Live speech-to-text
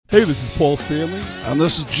Hey, this is Paul Stanley, and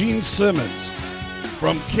this is Gene Simmons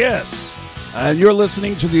from KISS, and you're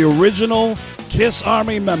listening to the original KISS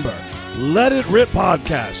Army member, Let It Rip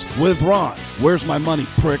podcast with Ron. Where's my money,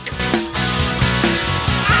 prick?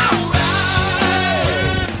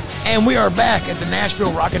 And we are back at the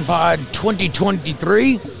Nashville Rockin' Pod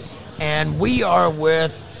 2023, and we are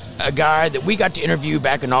with a guy that we got to interview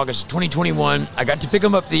back in August 2021. I got to pick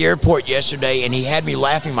him up at the airport yesterday, and he had me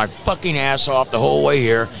laughing my fucking ass off the whole way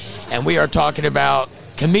here. And we are talking about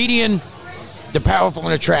comedian, the powerful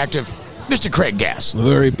and attractive Mr. Craig Gass. A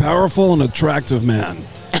very powerful and attractive man.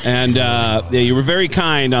 And you were very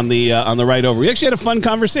kind on the ride over. We actually had a fun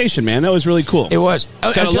conversation, man. That was really cool. It was.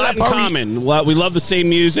 Got a lot in common. We love the same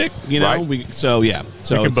music, you know. Right. We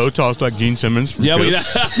can both talk like Gene Simmons. Yeah,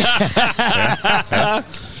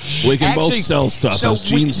 we can both sell stuff. So as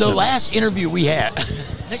Gene the Simmons. last interview we had,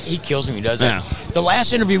 he kills me, doesn't Yeah. he? The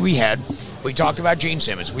last interview we had, we talked about Gene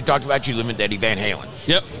Simmons. We talked about you living with Eddie Van Halen.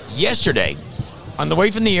 Yep. Yesterday, on the way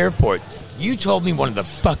from the airport, you told me one of the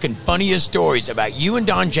fucking funniest stories about you and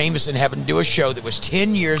Don Jameson having to do a show that was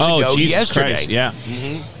 10 years ago Jesus yesterday. Christ, yeah.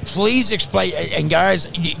 Please explain, and guys,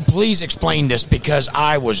 please explain this because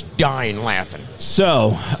I was dying laughing.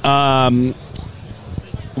 So,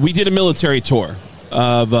 we did a military tour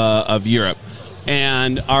of Europe,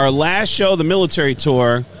 and our last show, the military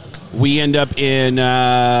tour, we end up in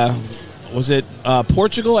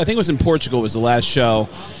Portugal? I think it was in Portugal. Was the last show,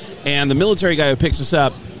 and the military guy who picks us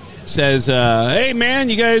up says, "Hey man,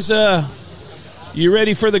 you guys, you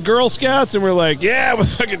ready for the Girl Scouts?" And we're like, "Yeah, the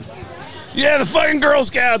fucking Girl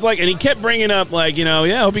Scouts!" Like, and he kept bringing up, like, you know,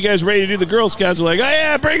 "Yeah, I hope you guys are ready to do the Girl Scouts." We're like, "Oh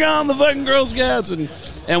yeah, bring on the fucking Girl Scouts!"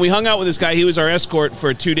 And we hung out with this guy. He was our escort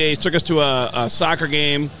for 2 days. Took us to a soccer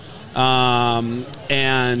game, and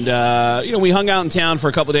we hung out in town for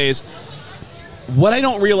a couple of days. What I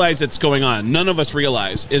don't realize that's going on, none of us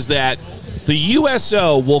realize, is that the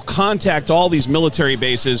USO will contact all these military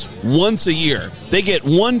bases once a year. They get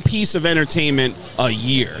one piece of entertainment a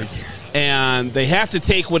year, and they have to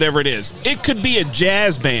take whatever it is. It could be a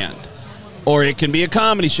jazz band, or it can be a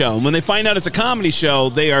comedy show. And when they find out it's a comedy show,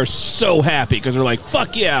 they are so happy because they're like,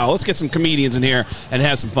 fuck yeah, let's get some comedians in here and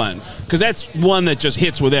have some fun. Because that's one that just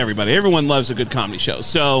hits with everybody. Everyone loves a good comedy show.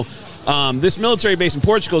 So this military base in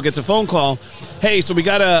Portugal gets a phone call. Hey, so we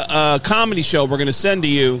got a comedy show we're going to send to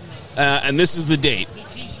you. And this is the date.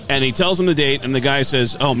 And he tells him the date, and the guy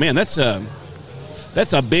says, "Oh man, that's a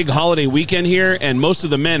big holiday weekend here, and most of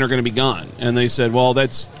the men are going to be gone." And they said, "Well,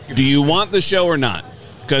 do you want the show or not?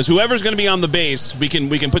 Because whoever's going to be on the base, we can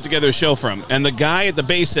put together a show for him." And the guy at the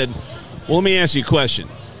base said, "Well, let me ask you a question.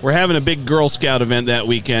 We're having a big Girl Scout event that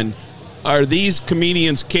weekend. Are these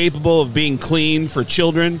comedians capable of being clean for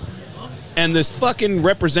children?" And this fucking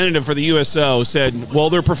representative for the USO said, "Well,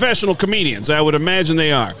 they're professional comedians. I would imagine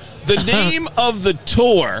they are." The name of the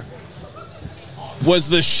tour was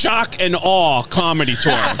the Shock and Awe Comedy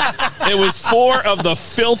Tour. It was 4 of the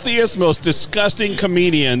filthiest, most disgusting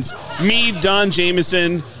comedians. Me, Don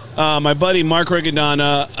Jameson, my buddy Mark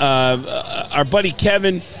Rigodana, our buddy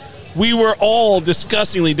Kevin. We were all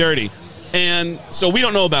disgustingly dirty. And so we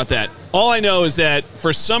don't know about that. All I know is that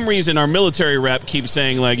for some reason our military rep keeps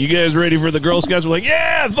saying, like, "You guys ready for the Girl Scouts?" We're like,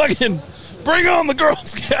 "Yeah, fucking bring on the Girl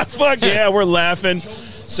Scouts." Fuck yeah, we're laughing.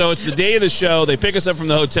 So it's the day of the show. They pick us up from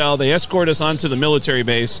the hotel. They escort us onto the military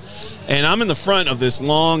base. And I'm in the front of this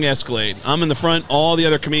long Escalade. I'm in the front. All the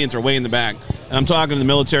other comedians are way in the back. And I'm talking to the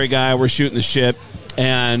military guy. We're shooting the shit.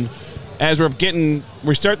 And as we're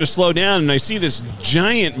starting to slow down, and I see this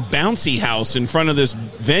giant bouncy house in front of this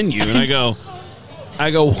venue. And I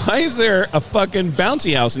go, "Why is there a fucking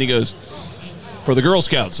bouncy house?" And he goes, "For the Girl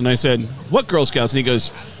Scouts." And I said, "What Girl Scouts?" And he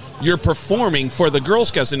goes, "You're performing for the Girl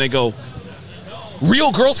Scouts." And I go,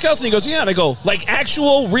 "Real Girl Scouts?" And he goes, "Yeah." And I go, "Like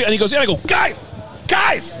actual real?" And he goes, "Yeah." And I go,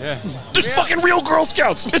 Guys, there's fucking real Girl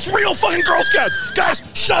Scouts. It's real fucking Girl Scouts. Guys,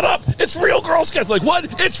 shut up. It's real Girl Scouts." Like, what?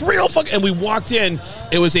 It's real fucking... And we walked in.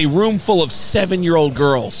 It was a room full of 7-year-old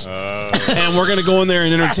girls. And we're going to go in there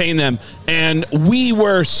and entertain them. And we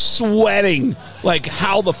were sweating. Like,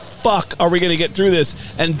 how the fuck are we going to get through this?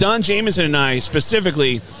 And Don Jameson and I,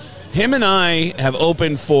 specifically, him and I have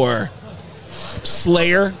opened for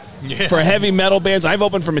Slayer, for heavy metal bands. I've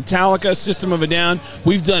opened for Metallica, System of a Down.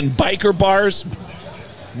 We've done biker bars.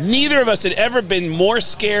 Neither of us had ever been more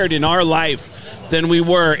scared in our life than we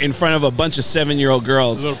were in front of a bunch of 7-year-old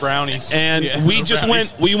girls. Little brownies. And we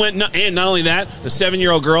went, and not only that, the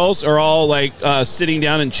 7-year-old girls are all like sitting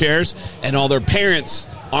down in chairs, and all their parents,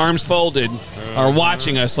 arms folded, are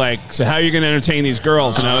watching us like, "So how are you going to entertain these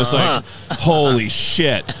girls?" And I was like, holy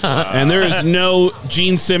shit. And there is no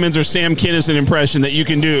Gene Simmons or Sam Kinison impression that you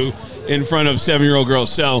can do in front of 7-year-old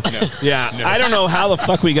girls. So, I don't know how the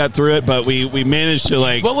fuck we got through it, but we managed to,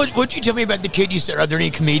 like... What'd you tell me about the kid? You said, are there any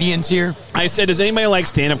comedians here? I said, does anybody like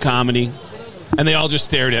stand-up comedy? And they all just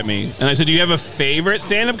stared at me. And I said, do you have a favorite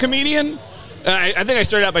stand-up comedian? And I think I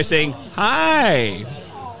started out by saying, hi,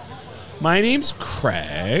 my name's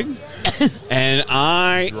Craig, and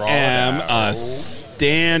I am a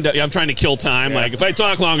stand-up... I'm trying to kill time. Like, if I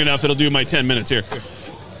talk long enough, it'll do my 10 minutes here.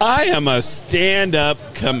 I am a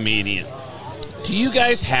stand-up comedian. Do you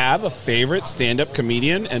guys have a favorite stand-up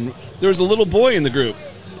comedian? And there was a little boy in the group,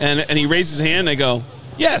 and he raised his hand, and I go,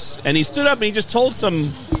 yes. And he stood up, and he just told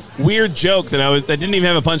some weird joke that didn't even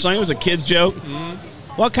have a punchline. It was a kid's joke. Mm-hmm.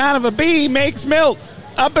 What kind of a bee makes milk?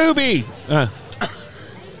 A booby. Huh.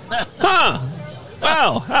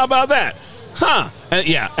 Well, how about that? Huh. And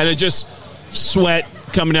it just sweat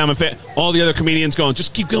coming down my face. All the other comedians going,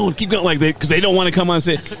 just keep going, like because they don't want to come on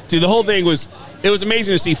stage. Dude, the whole thing was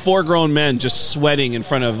amazing to see 4 grown men just sweating in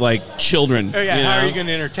front of like children. Oh yeah, how are you going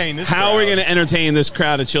to entertain this? How are we going to entertain this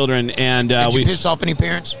crowd of children? And did you piss off any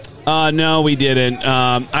parents? No, we didn't.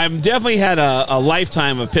 I've definitely had a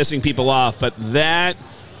lifetime of pissing people off, but that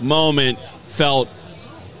moment felt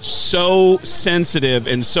so sensitive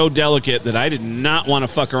and so delicate that I did not want to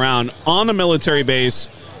fuck around on a military base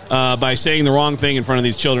by saying the wrong thing in front of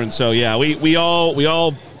these children. So yeah, we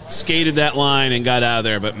all skated that line and got out of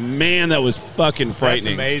there. But man, that was fucking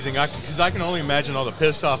frightening. That's amazing. Because I can only imagine all the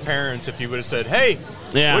pissed off parents if you would have said, "Hey,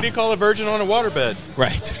 what do you call a virgin on a waterbed?"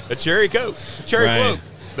 Right. A cherry Coke, a cherry float.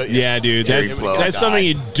 But, dude, that's something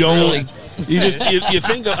you don't. You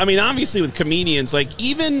think. I mean, obviously, with comedians, like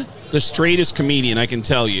even the straightest comedian, I can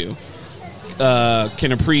tell you,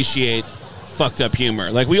 can appreciate fucked up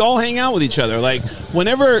humor. Like we all hang out with each other. Like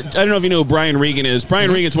whenever, I don't know if you know who Brian Regan is.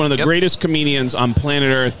 Brian Regan's one of the greatest comedians on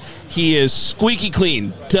planet Earth. He is squeaky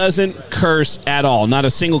clean, doesn't curse at all, not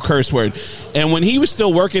a single curse word. And when he was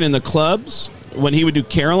still working in the clubs, when he would do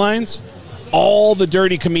Caroline's, all the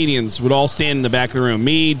dirty comedians would all stand in the back of the room.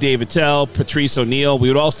 Me, Dave Attell, Patrice O'Neill, we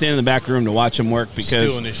would all stand in the back of the room to watch him work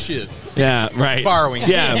because... Stealing his shit. Yeah, right. Borrowing.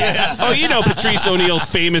 Yeah. Oh, you know Patrice O'Neill's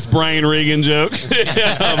famous Brian Regan joke.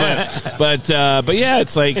 But yeah,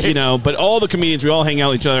 it's like, but all the comedians, we all hang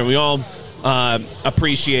out with each other. We all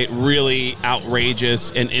appreciate really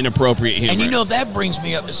outrageous and inappropriate humor. And that brings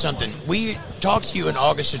me up to something. We talked to you in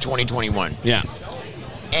August of 2021. Yeah.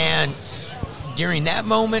 And during that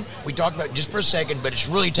moment, we talked about it just for a second, but it's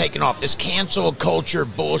really taken off. This cancel culture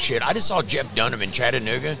bullshit. I just saw Jeff Dunham in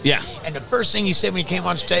Chattanooga. Yeah. And the first thing he said when he came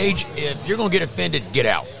on stage, if you're going to get offended, get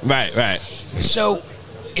out. Right. So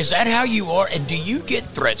is that how you are? And do you get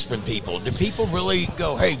threats from people? Do people really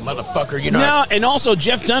go, hey, motherfucker, No, and also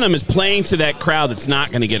Jeff Dunham is playing to that crowd that's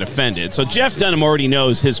not going to get offended. So Jeff Dunham already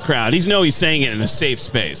knows his crowd. He's saying it in a safe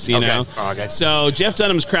space, you know? Okay. So Jeff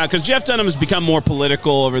Dunham's crowd, because Jeff Dunham has become more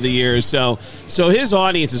political over the years, so his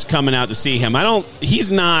audience is coming out to see him. He's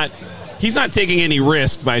not taking any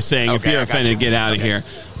risk by saying, if you're offended, get out of here.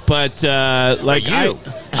 But,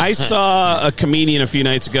 I saw a comedian a few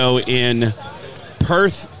nights ago in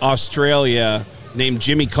Perth, Australia, named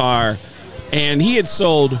Jimmy Carr, and he had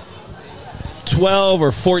sold 12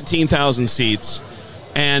 or 14,000 seats,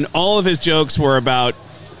 and all of his jokes were about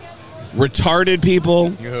retarded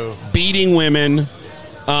people, beating women,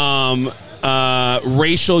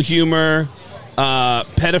 racial humor,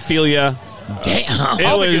 pedophilia. Damn.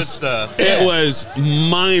 It was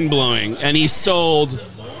mind-blowing, and he sold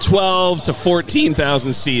 12 to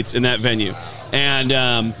 14,000 seats in that venue.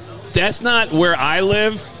 And that's not where I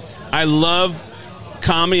live. I love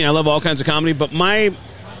comedy. I love all kinds of comedy. But my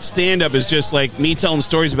stand-up is just like me telling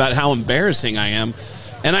stories about how embarrassing I am.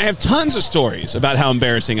 And I have tons of stories about how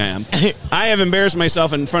embarrassing I am. I have embarrassed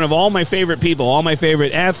myself in front of all my favorite people, all my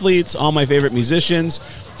favorite athletes, all my favorite musicians.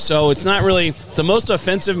 So it's not really... The most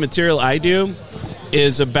offensive material I do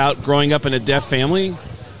is about growing up in a deaf family.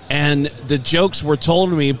 And the jokes were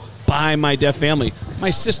told to me by my deaf family.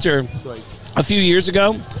 My sister, a few years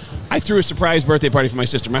ago... I threw a surprise birthday party for my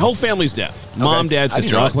sister. My whole family's deaf. Mom, dad,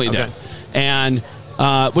 sister, all completely deaf. And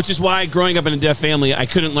which is why growing up in a deaf family, I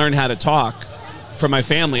couldn't learn how to talk for my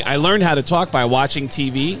family. I learned how to talk by watching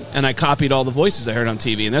TV, and I copied all the voices I heard on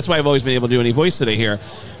TV. And that's why I've always been able to do any voice that I hear.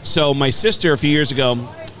 So my sister, a few years ago,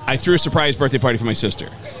 I threw a surprise birthday party for my sister.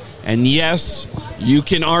 And yes, you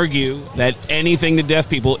can argue that anything to deaf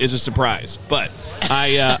people is a surprise. But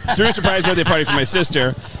I threw a surprise birthday party for my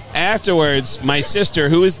sister. Afterwards, my sister,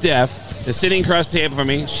 who is deaf, is sitting across the table from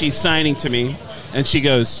me. She's signing to me, and she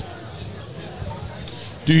goes,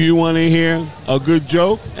 "Do you want to hear a good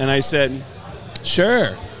joke?" And I said,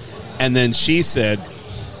 "Sure." And then she said,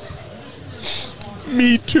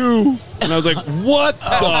 "Me too." And I was like, what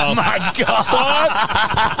the my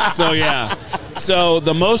God. fuck? So, yeah. So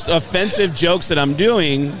the most offensive jokes that I'm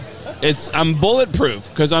doing, I'm bulletproof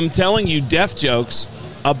because I'm telling you deaf jokes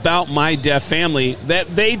about my deaf family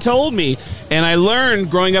that they told me. And I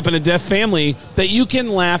learned growing up in a deaf family that you can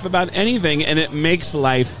laugh about anything and it makes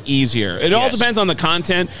life easier. It all depends on the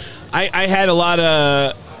content. I had a lot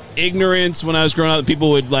of ignorance when I was growing up.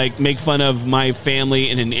 People would like make fun of my family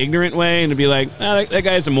in an ignorant way and be like, oh, that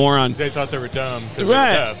guy's a moron. They thought they were dumb because they were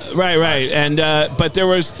deaf. Right. And but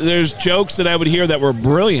there's jokes that I would hear that were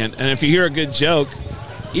brilliant. And if you hear a good joke,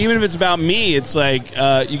 even if it's about me, it's like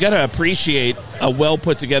you got to appreciate a well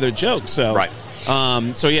put together joke. So right.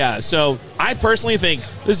 So I personally think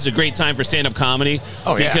this is a great time for stand up comedy.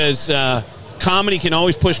 Oh, yeah. Because comedy can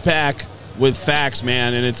always push back with facts,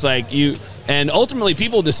 man. And it's like and ultimately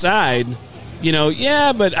people decide,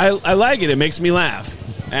 but I like it. It makes me laugh.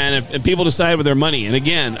 And if people decide with their money. And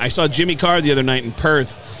again, I saw Jimmy Carr the other night in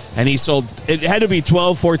Perth. And he sold, it had to be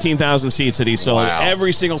 14,000 seats that he sold. Wow.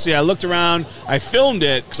 Every single seat. I looked around, I filmed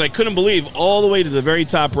it because I couldn't believe all the way to the very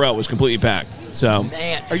top row was completely packed. So,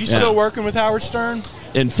 man, are you still working with Howard Stern?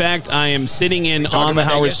 In fact, I am sitting in on the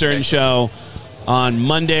Howard Stern show on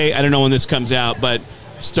Monday. I don't know when this comes out, but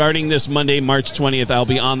starting this Monday, March 20th, I'll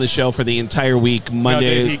be on the show for the entire week. Monday.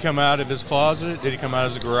 Now, did he come out of his closet? Did he come out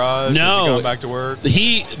of his garage? No. Is he going back to work?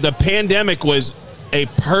 The pandemic was a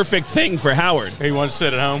perfect thing for Howard. He wants to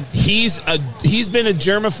sit at home. He's been a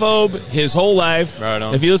germaphobe his whole life. Right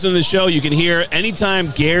on. If you listen to the show, you can hear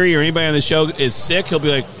anytime Gary or anybody on the show is sick, he'll be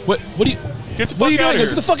like, "What do you? Get the What are you fuck out doing? of here.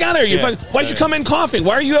 Get the fuck out of here! Why'd you come in coughing?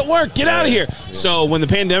 Why are you at work? Get out of here!" Yeah. So when the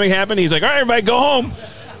pandemic happened, he's like, "All right, everybody, go home,"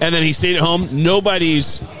 and then he stayed at home.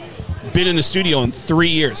 Nobody's been in the studio in 3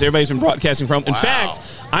 years. Everybody's been broadcasting from. In fact,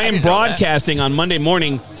 I am broadcasting on Monday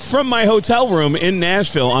morning from my hotel room in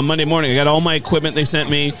Nashville on Monday morning. I got all my equipment they sent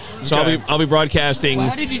me, so I'll be broadcasting. Well,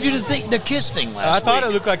 how did you do the Kiss thing last I thought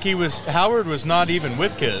week? it looked like Howard was not even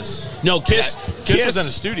with Kiss. No, Kiss was in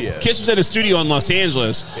a studio. Kiss was at a studio in Los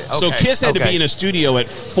Angeles. So Okay, Kiss had to be in a studio at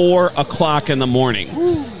 4 o'clock in the morning.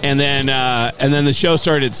 And then the show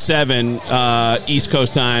started at 7 East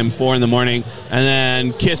Coast time, 4 in the morning. And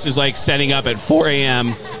then Kiss is like setting up at 4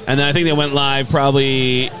 a.m. And then I think they went live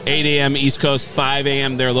probably 8 a.m. East Coast, 5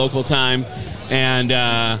 a.m. their local time. And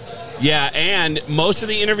and most of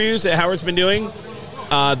the interviews that Howard's been doing,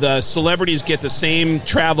 the celebrities get the same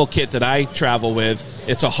travel kit that I travel with.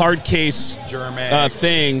 It's a hard case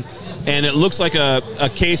thing, and it looks like a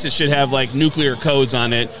case that should have like nuclear codes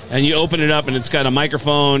on it. And you open it up, and it's got a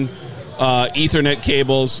microphone, Ethernet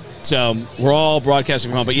cables. So we're all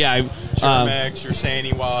broadcasting from home. But Germex, your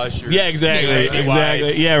Sandy Wash. Your exactly.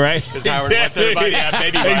 wipes. Yeah, right. Because Howard wants everybody to have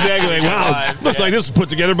baby wipes. Exactly. Wow. Looks like this is put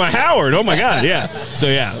together by Howard. Oh my God. Yeah. So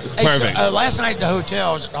it's perfect. So, last night at the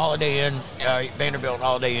hotel, I was at Holiday Inn, Vanderbilt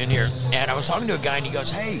Holiday Inn here, and I was talking to a guy, and he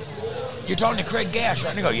goes, "Hey, you're talking to Craig Gash,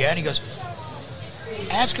 right?" And I go, "Yeah." And he goes,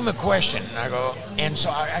 "Ask him a question." And I go, and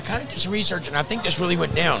so I kind of did some research, and I think this really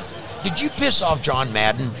went down. Did you piss off John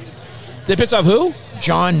Madden? They piss off who?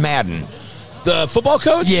 John Madden. The football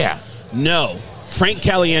coach? Yeah. No. Frank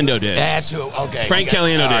Caliendo did. That's who. Okay. Frank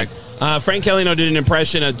Caliendo did. Right. Frank Caliendo did an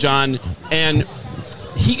impression of John, and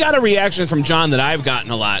he got a reaction from John that I've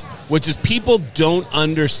gotten a lot, which is people don't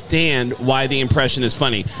understand why the impression is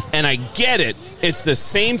funny. And I get it. It's the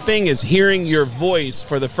same thing as hearing your voice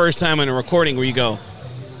for the first time in a recording where you go,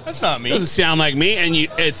 "That's not me. Doesn't sound like me." And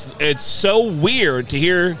it's so weird to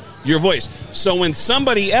hear your voice. So when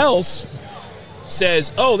somebody else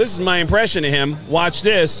says, "Oh, this is my impression of him, watch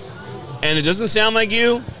this," and it doesn't sound like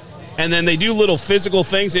you, and then they do little physical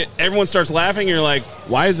things that everyone starts laughing, and you're like,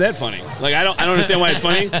 why is that funny? Like, I don't understand why it's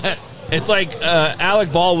funny. It's like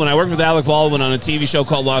Alec Baldwin. I worked with Alec Baldwin on a TV show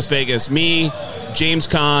called Las Vegas. Me, James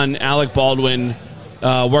Caan, Alec Baldwin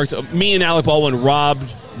me and Alec Baldwin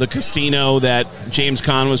robbed the casino that James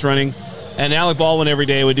Caan was running, and Alec Baldwin every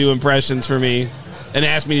day would do impressions for me and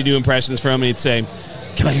ask me to do impressions for him, and he'd say,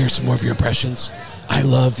 "Can I hear some more of your impressions? I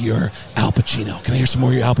love your Al Pacino. Can I hear some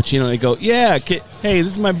more of your Al Pacino?" And I'd go, "Yeah, hey,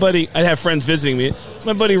 this is my buddy." I'd have friends visiting me. It's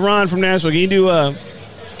my buddy Ron from Nashville. Can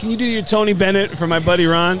you do your Tony Bennett for my buddy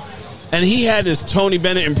Ron? And he had this Tony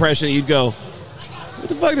Bennett impression that you'd go, "What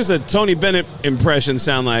the fuck does a Tony Bennett impression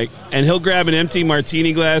sound like?" And he'll grab an empty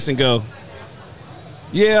martini glass and go,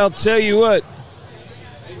 "Yeah, I'll tell you what.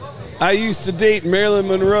 I used to date Marilyn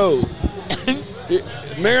Monroe.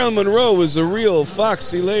 Marilyn Monroe was a real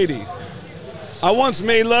foxy lady. I once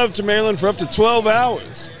made love to Marilyn for up to 12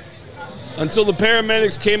 hours until the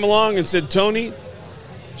paramedics came along and said, 'Tony,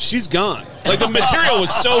 she's gone. Like, the material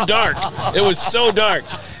was so dark. It was so dark.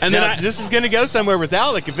 And then this is going to go somewhere with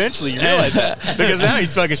Alec eventually. You realize that because now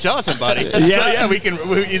he's fucking shot somebody. Yeah. So yeah, we can.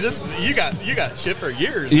 You got shit for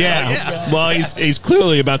years. Yeah. Well, he's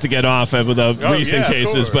clearly about to get off with the recent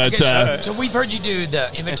cases, but so we've heard you do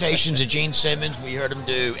the imitations of Gene Simmons. We heard him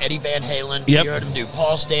do Eddie Van Halen. Yep. We heard him do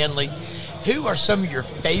Paul Stanley. Who are some of your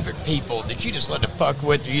favorite people that you just love to fuck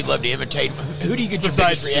with or you'd love to imitate? Who do you get your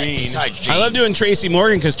biggest reaction besides Gene? I love doing Tracy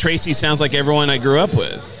Morgan because Tracy sounds like everyone I grew up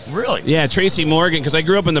with. Really? Yeah, Tracy Morgan, because I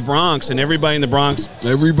grew up in the Bronx, and everybody in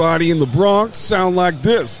the Bronx sound like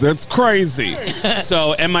this. That's crazy.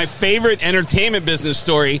 So, and my favorite entertainment business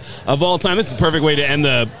story of all time, this is the perfect way to end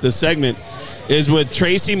the segment, is with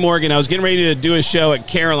Tracy Morgan. I was getting ready to do a show at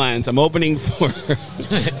Caroline's. This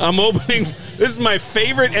is my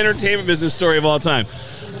favorite entertainment business story of all time.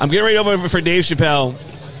 I'm getting ready to open for Dave Chappelle.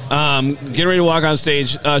 Getting ready to walk on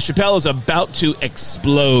stage. Chappelle is about to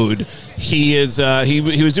explode. He is.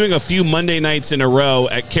 He was doing a few Monday nights in a row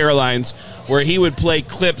at Caroline's where he would play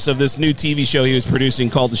clips of this new TV show he was producing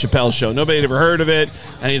called The Chappelle Show. Nobody had ever heard of it,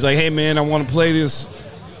 and he's like, "Hey man, I want to play this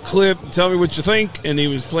clip. Tell me what you think." And he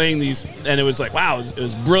was playing these, and it was like, wow, it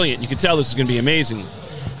was brilliant. You could tell this is going to be amazing.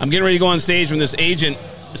 I'm getting ready to go on stage when this agent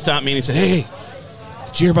stopped me and he said, "Hey,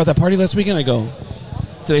 did you hear about that party last weekend?" I go,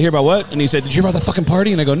 "Did I hear about what?" And he said, "Did you hear about that fucking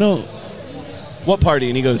party?" And I go, "No." "What party?"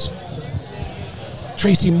 And he goes,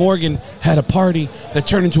 "Tracy Morgan had a party that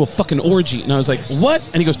turned into a fucking orgy." And I was like, "What?"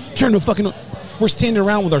 And he goes, "Turned into a fucking we're standing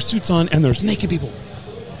around with our suits on and there's naked people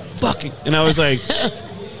fucking." And I was like,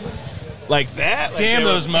 like that? Like, damn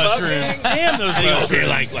those mushrooms. Damn those mushrooms. Okay,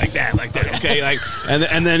 like that. Okay, like,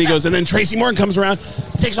 and then he goes, and then Tracy Morgan comes around,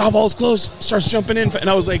 takes off all his clothes, starts jumping in, and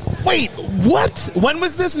I was like, "Wait, what? When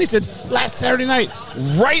was this?" And he said, "Last Saturday night."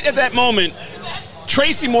 Right at that moment,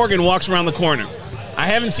 Tracy Morgan walks around the corner. I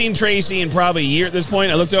haven't seen Tracy in probably a year at this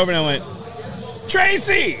point. I looked over and I went,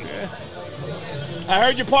 "Tracy, I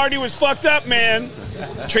heard your party was fucked up, man."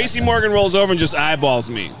 Tracy Morgan rolls over and just eyeballs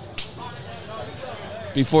me.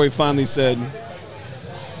 Before he finally said,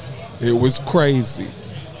 "It was crazy.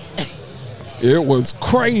 It was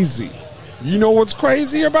crazy. You know what's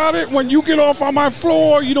crazy about it? When you get off on my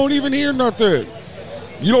floor, you don't even hear nothing.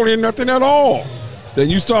 You don't hear nothing at all. Then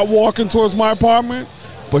you start walking towards my apartment,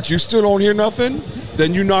 but you still don't hear nothing.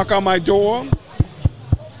 Then you knock on my door,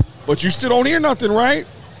 but you still don't hear nothing, right?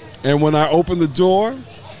 And when I open the door,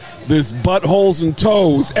 there's buttholes and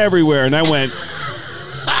toes everywhere." And I went...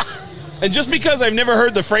 And just because I've never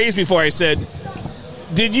heard the phrase before, I said,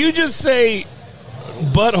 "Did you just say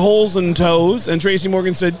buttholes and toes?" And Tracy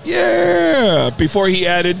Morgan said, "Yeah." Before he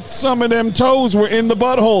added, "Some of them toes were in the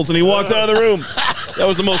buttholes." And he walked out of the room. That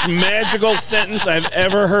was the most magical sentence I've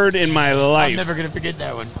ever heard in my life. I'm never going to forget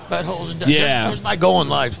that one. Buttholes and toes. Yeah. There's my goal in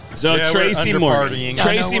life. So Yeah, Tracy Morgan.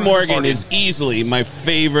 Tracy Morgan is easily my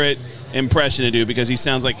favorite impression to do because he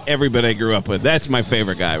sounds like everybody I grew up with. That's my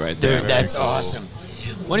favorite guy right there. Dude, that's awesome.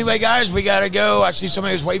 Well, anyway, guys, we got to go. I see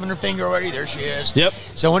somebody who's waving her finger already. There she is. Yep.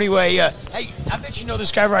 So anyway, hey, I bet you know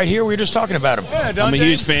this guy right here. We were just talking about him. Yeah, Don I'm a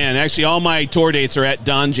James. huge fan. Actually, all my tour dates are at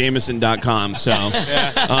donjameson.com. So,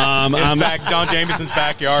 I'm back.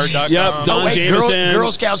 DonJameson'sBackyard.com. Yep, Don Jameson.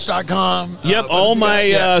 Girlscouts.com. Yep, all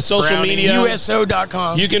my social Brownie. media.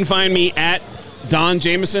 USO.com. You can find me at Don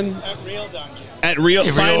Jameson. At Real.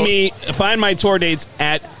 Find my tour dates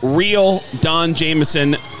at Real Don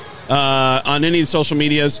Jameson on any of the social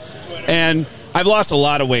medias. And I've lost a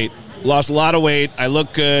lot of weight. I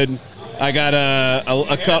look good. I got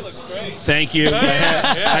a cup. Thank you.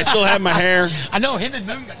 I still have my hair. I know him and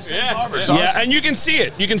Moon got the same barber. It's Yeah, awesome. and you can see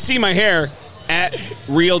it. You can see my hair at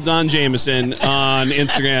Real Don Jameson on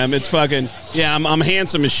Instagram. It's fucking, yeah, I'm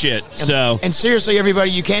handsome as shit. So, And seriously,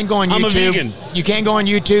 everybody, you can go on YouTube. I'm a vegan. You can go on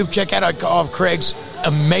YouTube. Check out all of Craig's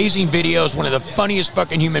amazing videos. One of the funniest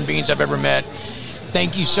fucking human beings I've ever met.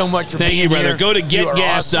 Thank you so much for being here. Thank you, brother. Go to You are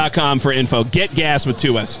getgas.com for info. Get gas with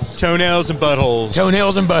 2 S's. Toenails and buttholes.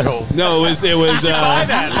 Toenails and buttholes. No, it was Buy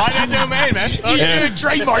that domain, man. You should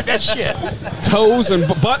trademark that shit. toes and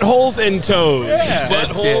buttholes and toes. Yeah.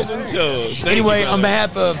 Buttholes That's and toes. Thank Anyway, you, on brother.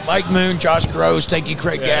 behalf of Mike Moon, Josh Gross, thank you,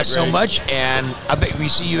 Craig Gass, so great. much. And I bet we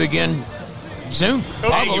see you again soon. Thank you,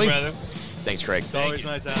 Probably. brother. Thanks, Craig. It's always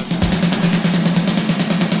nice to have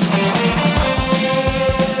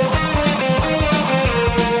you.